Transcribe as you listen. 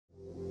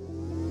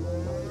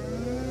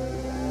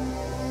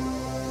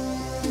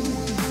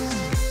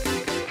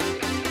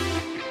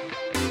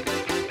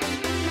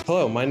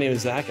Hello, my name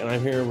is Zach, and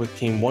I'm here with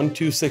Team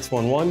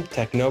 12611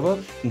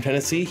 TechNova from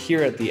Tennessee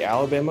here at the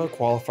Alabama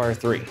Qualifier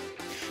 3.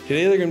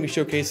 Today they're going to be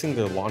showcasing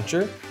their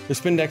launcher, their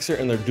spindexer,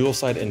 and their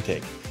dual-side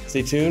intake.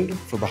 Stay tuned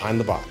for Behind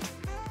the Bot.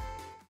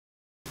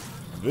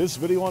 This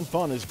video on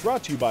fun is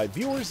brought to you by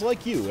viewers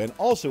like you and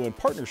also in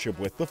partnership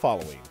with the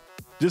following.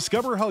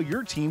 Discover how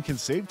your team can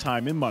save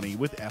time and money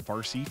with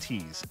FRC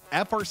Tees.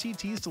 FRC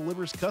Tees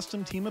delivers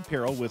custom team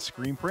apparel with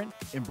screen print,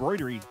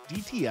 embroidery,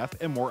 DTF,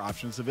 and more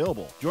options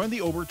available. Join the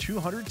over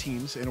 200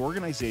 teams and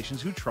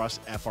organizations who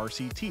trust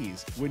FRC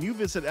Tees when you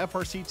visit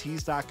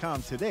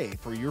frctees.com today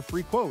for your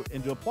free quote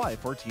and to apply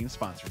for team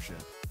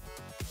sponsorship.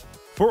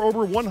 For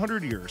over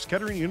 100 years,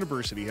 Kettering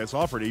University has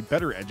offered a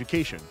better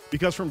education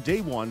because from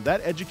day one,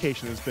 that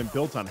education has been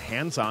built on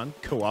hands-on,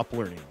 co-op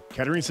learning.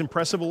 Kettering's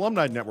impressive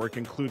alumni network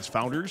includes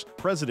founders,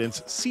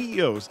 presidents,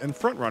 CEOs, and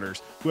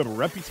frontrunners who have a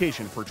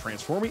reputation for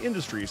transforming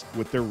industries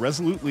with their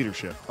resolute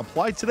leadership.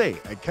 Apply today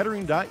at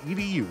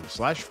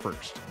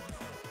kettering.edu/first.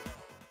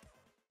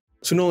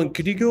 So Nolan,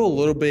 could you go a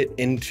little bit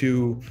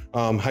into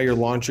how your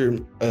launcher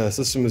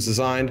system is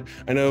designed?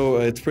 I know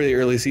it's pretty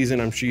early season.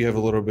 I'm sure you have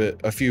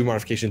a few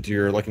modifications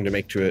you're looking to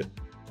make to it.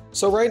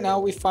 So right now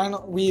we've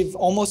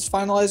almost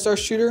finalized our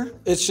shooter.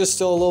 It's just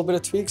still a little bit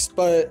of tweaks,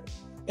 but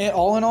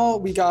all in all,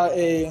 we got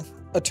a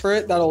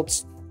turret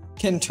that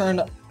can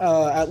turn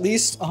at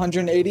least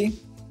 180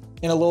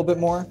 and a little bit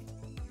more,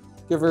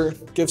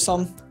 give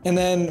some. And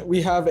then we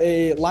have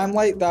a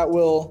limelight that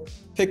will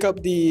pick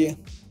up the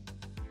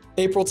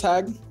April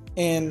tag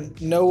and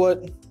know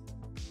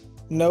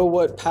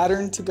what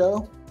pattern to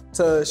go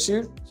to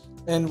shoot,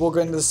 and we'll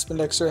go into the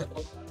spindexer.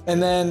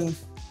 And then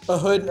a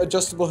hood,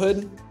 adjustable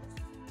hood,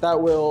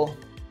 that will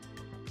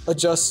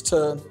adjust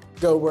to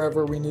go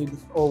wherever we need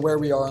or where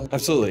we are.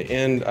 Absolutely,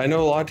 and I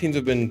know a lot of teams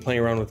have been playing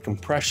around with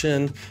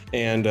compression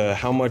and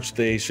how much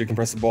they should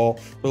compress the ball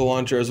with the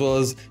launcher, as well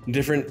as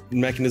different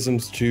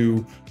mechanisms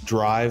to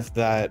drive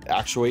that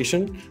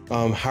actuation.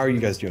 How are you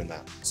guys doing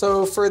that?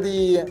 So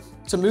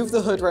to move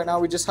the hood right now,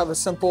 we just have a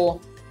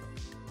simple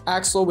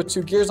axle with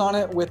 2 gears on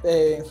it with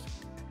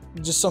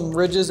just some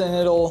ridges, and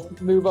it'll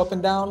move up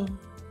and down,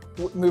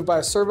 move by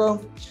a servo.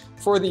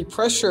 For the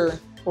pressure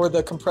or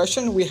the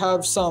compression, we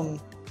have some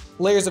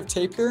layers of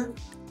tape here,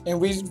 and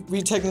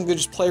we technically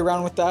just play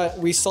around with that.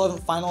 We still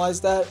haven't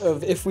finalized that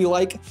of if we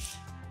like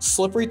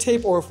slippery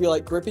tape or if we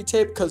like grippy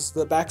tape, because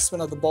the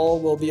backspin of the ball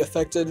will be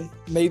affected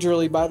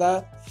majorly by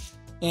that.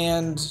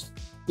 And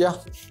yeah.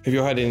 Have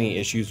you had any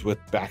issues with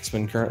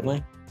backspin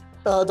currently?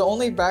 The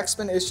only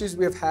backspin issues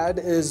we have had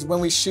is when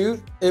we shoot,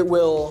 it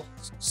will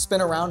spin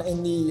around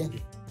in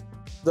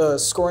the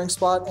scoring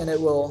spot and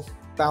it will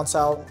bounce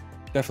out.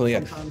 Definitely,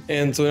 yeah.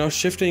 And so now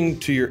shifting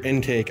to your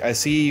intake, I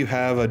see you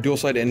have a dual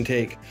side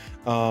intake.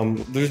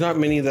 There's not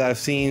many that I've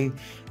seen.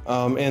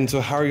 And so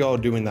how are y'all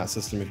doing that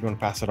system, if you want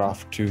to pass it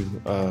off to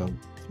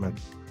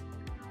Samantha?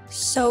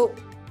 So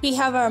we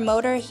have our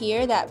motor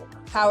here that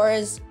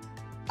powers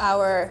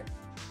our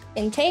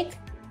intake,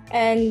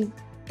 and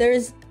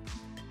there's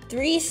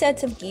 3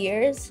 sets of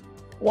gears,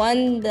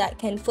 one that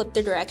can flip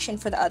the direction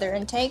for the other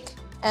intake,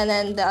 and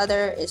then the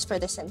other is for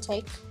this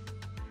intake.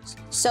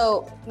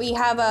 So we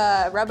have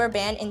a rubber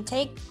band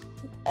intake,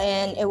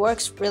 and it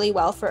works really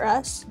well for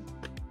us.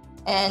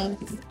 And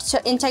to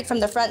intake from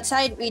the front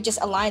side, we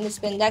just align the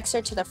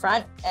spindexer to the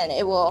front, and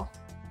it will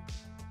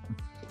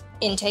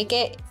intake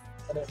it.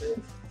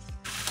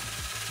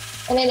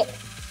 And then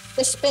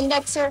the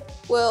spindexer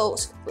will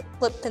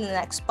flip to the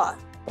next spot.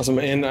 Awesome,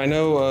 and I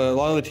know a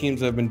lot of the teams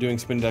have been doing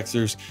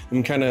spindexers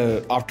and kind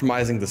of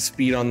optimizing the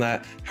speed on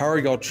that. How are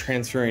y'all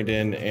transferring it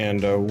in,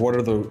 and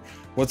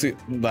what's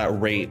that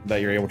rate that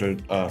you're able to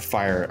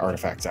fire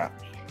artifacts at?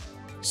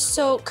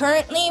 So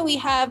currently we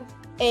have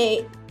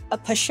a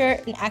pusher,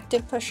 an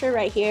active pusher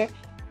right here.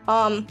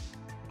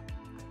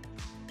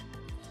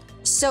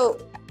 So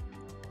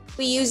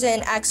we use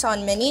an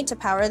Axon Mini to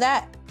power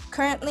that.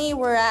 Currently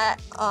we're at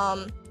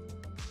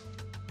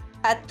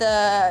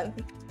the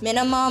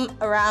minimum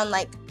around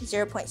like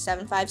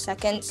 0.75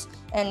 seconds,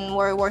 and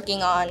we're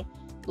working on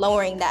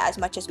lowering that as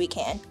much as we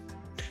can.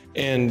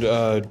 And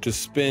to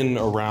spin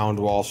around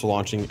while also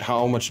launching,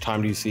 how much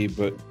time do you see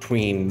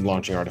between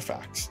launching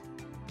artifacts?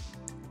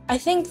 I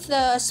think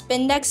the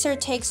spindexer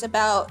takes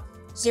about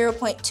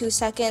 0.2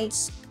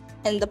 seconds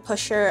and the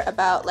pusher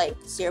about like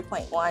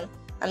 0.1.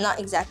 I'm not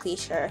exactly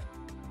sure.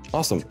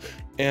 Awesome.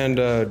 And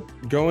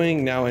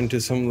going now into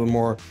some of the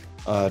more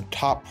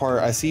top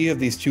part, I see you have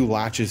these 2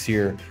 latches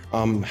here.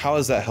 How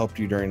has that helped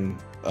you during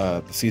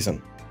the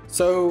season?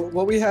 So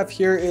what we have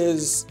here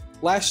is,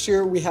 last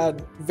year we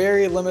had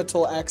very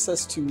limited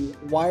access to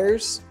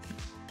wires.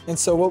 And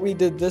so what we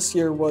did this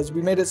year was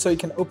we made it so you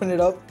can open it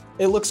up.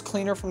 It looks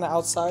cleaner from the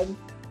outside.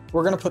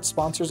 We're gonna put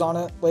sponsors on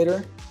it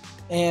later.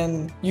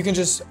 And you can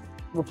just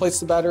replace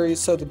the battery,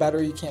 so the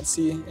battery you can't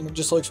see, and it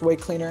just looks way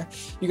cleaner.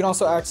 You can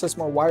also access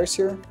more wires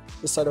here.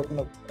 This side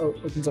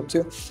opens up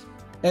too.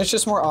 And it's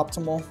just more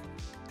optimal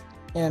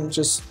and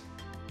just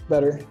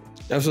better.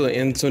 Absolutely.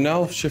 And so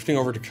now shifting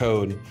over to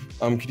code,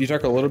 could you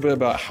talk a little bit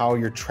about how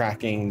you're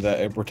tracking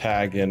the April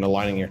tag and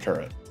aligning your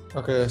turret?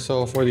 Okay,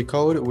 so for the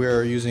code,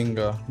 we're using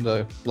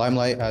the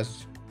Limelight,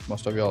 as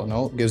most of y'all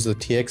know, gives the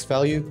TX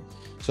value.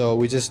 So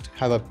we just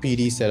have a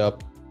PD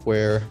setup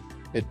where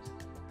it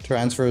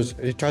tries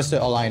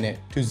to align it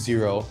to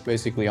 0,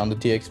 basically, on the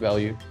TX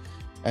value.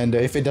 And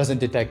if it doesn't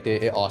detect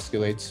it, it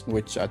oscillates,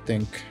 which I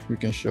think we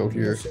can show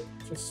here.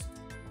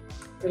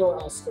 It'll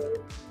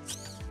oscillate.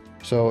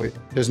 So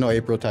there's no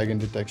April tag in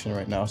detection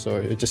right now, so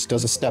it just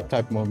does a step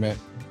type movement.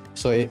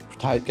 So it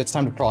gets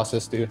time to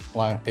process the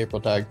April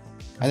tag.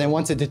 And then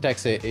once it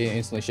detects it, it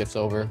instantly shifts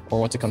over,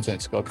 or once it comes in,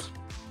 it's cooked.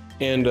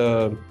 And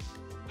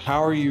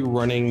how are you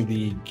running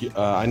the,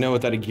 I know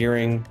without a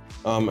gearing,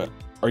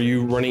 are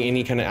you running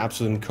any kind of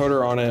absolute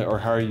encoder on it, or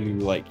how are you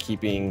like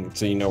keeping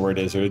so you know where it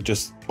is, or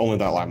just only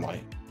that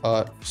Limelight?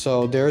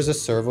 So there is a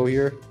servo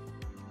here,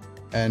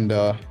 and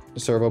the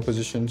servo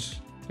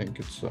positions, I think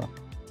it's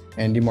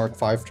Andy Mark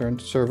 5 turn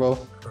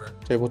servo,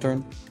 table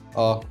turn.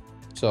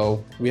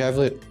 So we have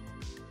it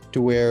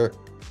to where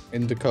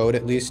in the code,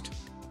 at least,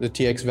 the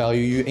TX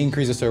value, you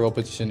increase the servo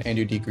position and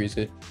you decrease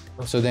it.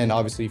 So then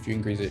obviously if you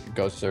increase it, it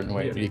goes a certain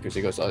way. If you decrease it,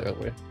 it goes the other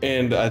way.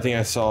 And I think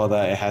I saw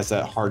that it has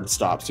that hard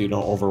stop so you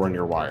don't overrun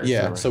your wires.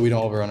 Yeah, right? so we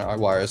don't overrun our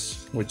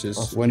wires, which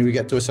is when we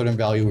get to a certain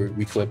value,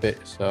 we clip it.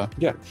 So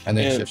yeah, and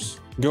then it shifts.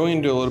 Going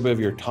into a little bit of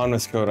your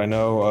autonomous code, I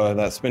know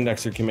that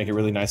Spindexer can make it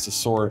really nice to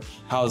sort.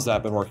 How has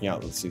that been working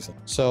out this season?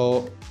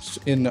 So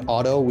in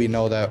auto, we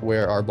know that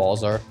where our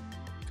balls are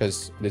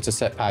because it's a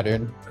set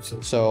pattern.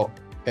 So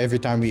every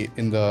time we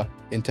in the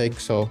intake,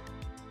 so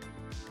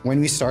when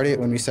we set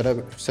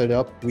it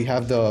up, we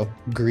have the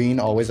green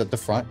always at the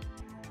front.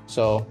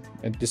 So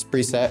it's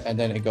preset and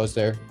then it goes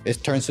there.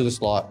 It turns to the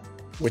slot,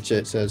 which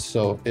it says.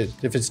 So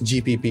if it's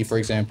GPP, for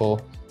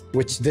example,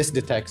 which this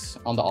detects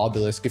on the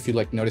obelisk, if you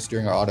like notice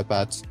during our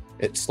autopats,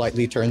 it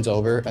slightly turns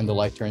over and the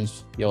light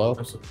turns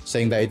yellow,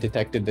 saying that it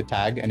detected the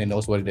tag and it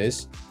knows what it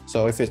is.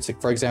 So if it's,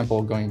 for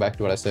example, going back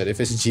to what I said,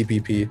 if it's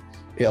GPP,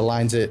 it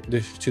aligns it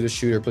to the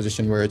shooter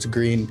position where it's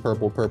green,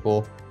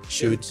 purple,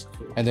 shoots,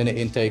 and then it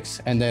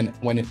intakes. And then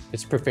when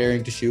it's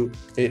preparing to shoot,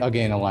 it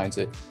again aligns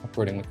it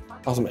accordingly.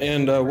 Awesome.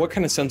 And what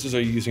kind of sensors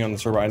are you using on the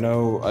server? I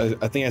know,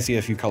 I think I see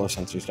a few color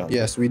sensors down there.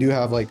 Yes, we do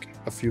have like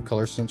a few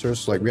color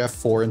sensors. Like we have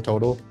 4 in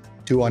total,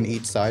 2 on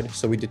each side.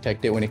 So we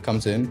detect it when it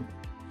comes in.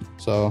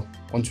 So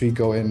once we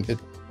go in, it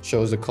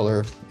shows the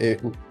color,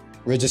 it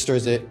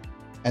registers it,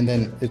 and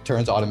then it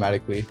turns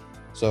automatically.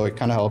 So it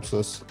kind of helps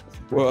us.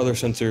 What other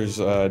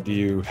sensors do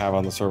you have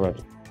on the server?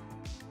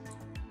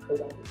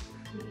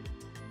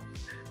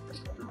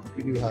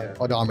 We do have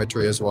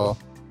odometry as well.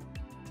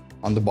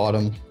 On the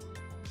bottom,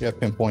 you have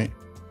pinpoint.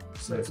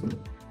 So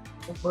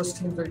most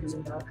teams are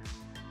using that.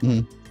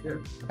 Mm-hmm. Yeah.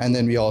 And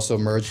then we also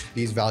merge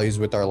these values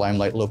with our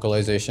Limelight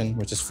localization,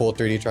 which is full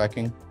 3D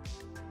tracking.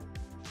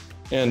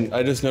 And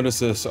I just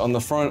noticed this on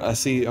the front, I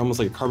see almost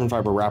like a carbon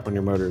fiber wrap on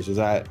your motors. Is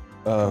that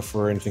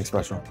for anything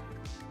special?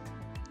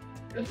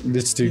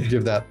 Just to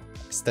give that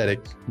aesthetic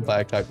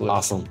black type look.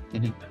 Awesome.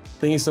 Mm-hmm.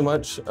 Thank you so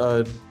much,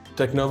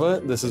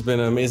 TechNova. This has been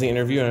an amazing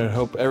interview, and I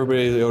hope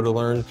everybody is able to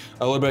learn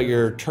a little about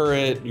your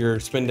turret, your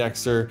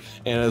Spindexer,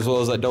 and as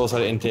well as that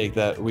double-sided intake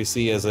that we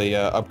see as a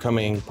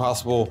upcoming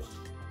possible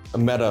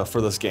meta for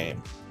this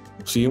game.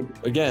 See you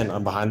again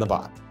on Behind the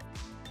Bot.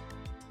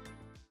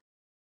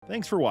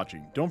 Thanks for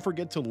watching. Don't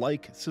forget to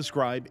like,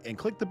 subscribe, and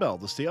click the bell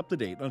to stay up to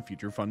date on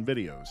future fun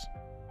videos.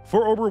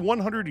 For over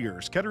 100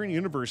 years, Kettering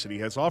University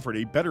has offered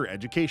a better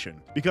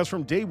education because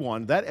from day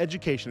one, that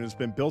education has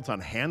been built on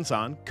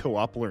hands-on,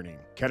 co-op learning.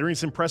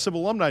 Kettering's impressive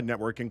alumni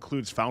network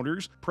includes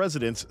founders,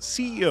 presidents,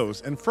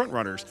 CEOs, and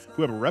frontrunners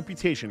who have a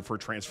reputation for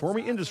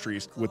transforming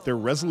industries with their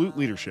resolute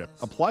leadership.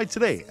 Apply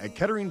today at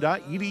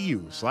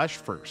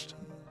kettering.edu/first.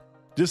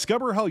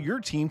 Discover how your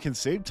team can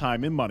save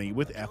time and money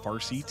with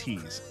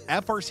FRCTs.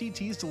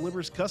 FRCTs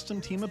delivers custom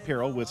team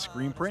apparel with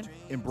screen print,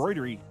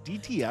 embroidery,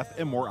 DTF,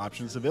 and more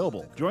options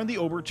available. Join the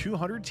over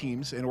 200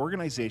 teams and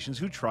organizations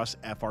who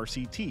trust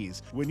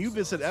FRCTs when you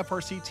visit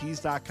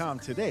frcts.com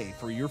today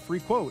for your free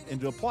quote and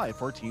to apply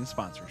for team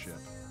sponsorship.